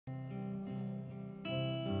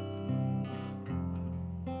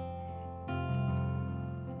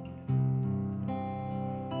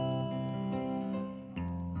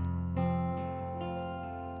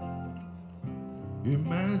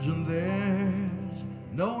Imagine there's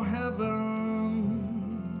no heaven.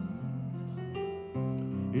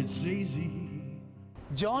 It's easy.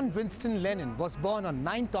 John Winston Lennon was born on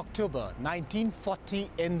 9th October 1940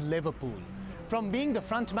 in Liverpool. From being the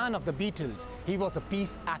frontman of the Beatles, he was a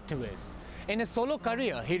peace activist. In his solo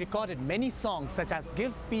career, he recorded many songs such as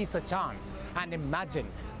Give Peace a Chance and Imagine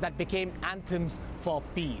that became anthems for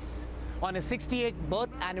peace. On his 68th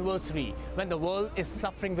birth anniversary, when the world is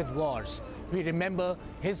suffering with wars, we remember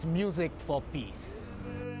his music for peace.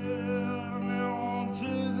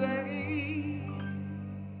 Imagine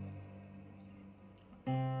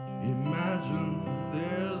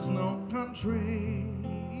there's no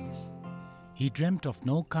countries. He dreamt of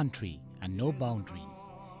no country and no boundaries.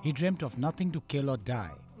 He dreamt of nothing to kill or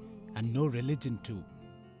die, and no religion too.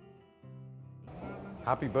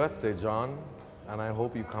 Happy birthday, John, and I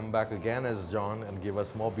hope you come back again as John and give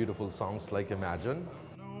us more beautiful songs like Imagine.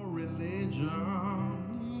 No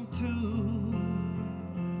religion too.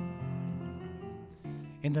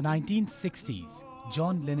 In the 1960s,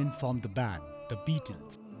 John Lennon formed the band, the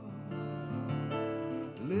Beatles.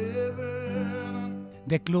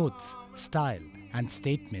 Their clothes, style, and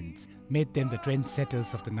statements made them the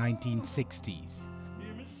trendsetters of the 1960s.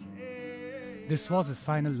 This was his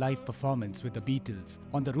final live performance with the Beatles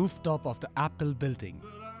on the rooftop of the Apple building.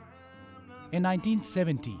 In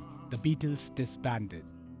 1970, the Beatles disbanded.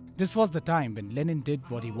 This was the time when Lennon did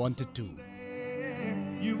what he wanted to.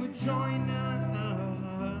 You would join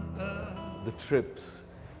The trips,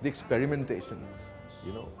 the experimentations,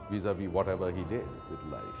 vis-a-vis whatever he did with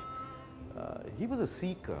life. He was a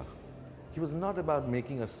seeker. He was not about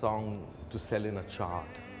making a song to sell in a chart.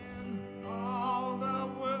 all the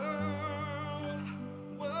world.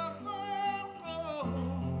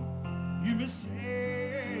 You may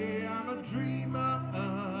say I'm a dreamer.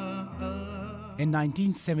 In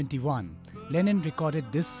 1971, Lennon recorded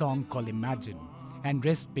this song called Imagine, and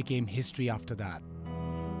rest became history after that.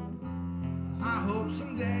 I hope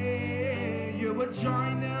someday you will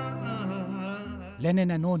join us.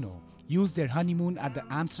 Lennon and Ono used their honeymoon at the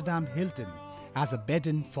Amsterdam Hilton as a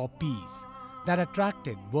bed-in for peace that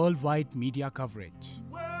attracted worldwide media coverage.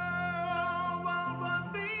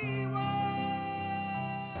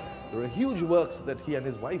 There are huge works that he and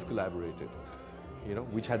his wife collaborated,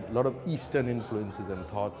 which had a lot of Eastern influences and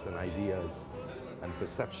thoughts and ideas and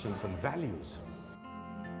perceptions and values.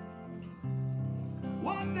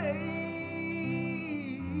 One day.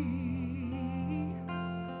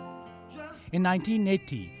 In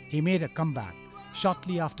 1980, he made a comeback,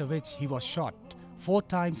 shortly after which he was shot 4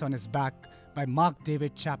 times on his back by Mark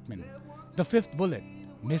David Chapman. The 5th bullet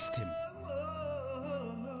missed him.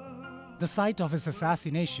 The site of his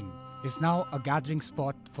assassination is now a gathering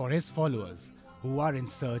spot for his followers who are in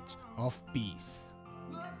search of peace.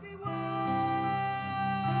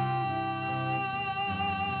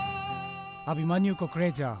 Abhimanyu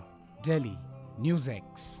Kokreja, Delhi,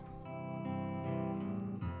 NewsX.